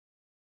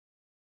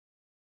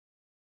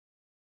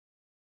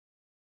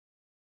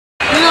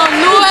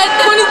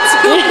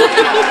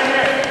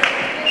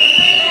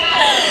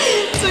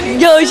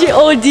She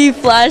OD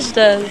flashed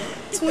us.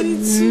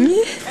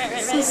 22.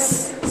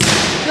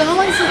 How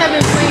long since I've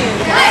been playing?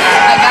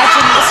 I got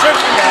you in the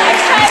surfing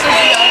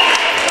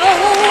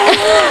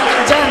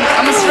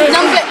I'm a surfer.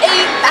 Number 8,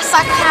 that's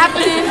our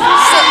captain.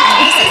 So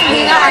this is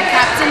Nina, our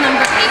captain.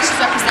 Number 8, she's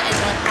representing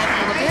North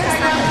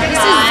Carolina. This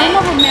is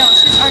Zuma Romeo.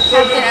 She's our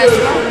captain as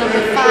well. Number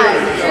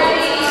 5.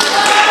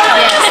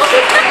 Yes.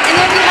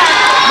 And then we have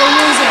the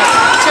loser,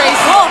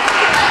 Tracy.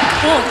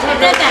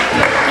 Take that back.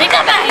 Take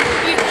that back.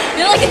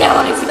 You're looking at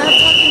me. Stop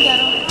talking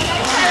ghetto.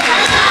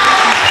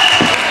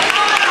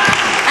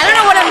 I don't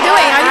know what I'm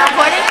doing. Are you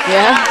recording?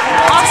 Yeah.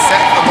 To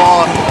set the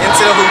ball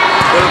into the hoop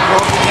with a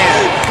broken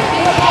hand.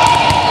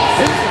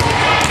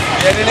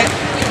 Getting it?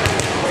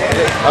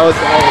 I was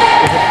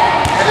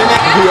Getting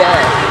it?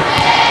 Yeah.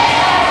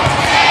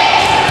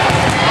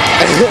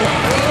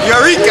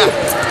 Eureka!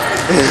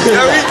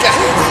 Eureka!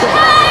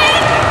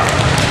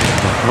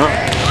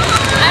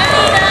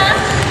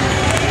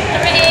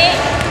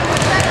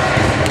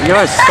 You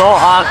are so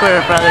awkward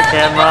in front of the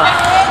camera.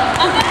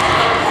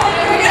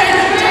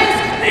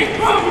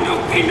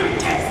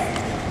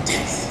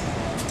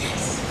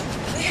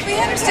 We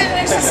understand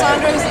that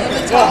Sandra is a little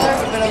bit taller,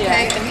 but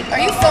okay. Are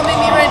you filming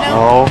me right now?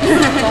 No.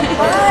 Don't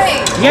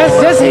lie.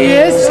 Yes, he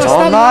is.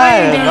 Don't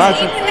lie.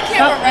 Keeping the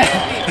camera right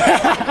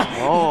at me.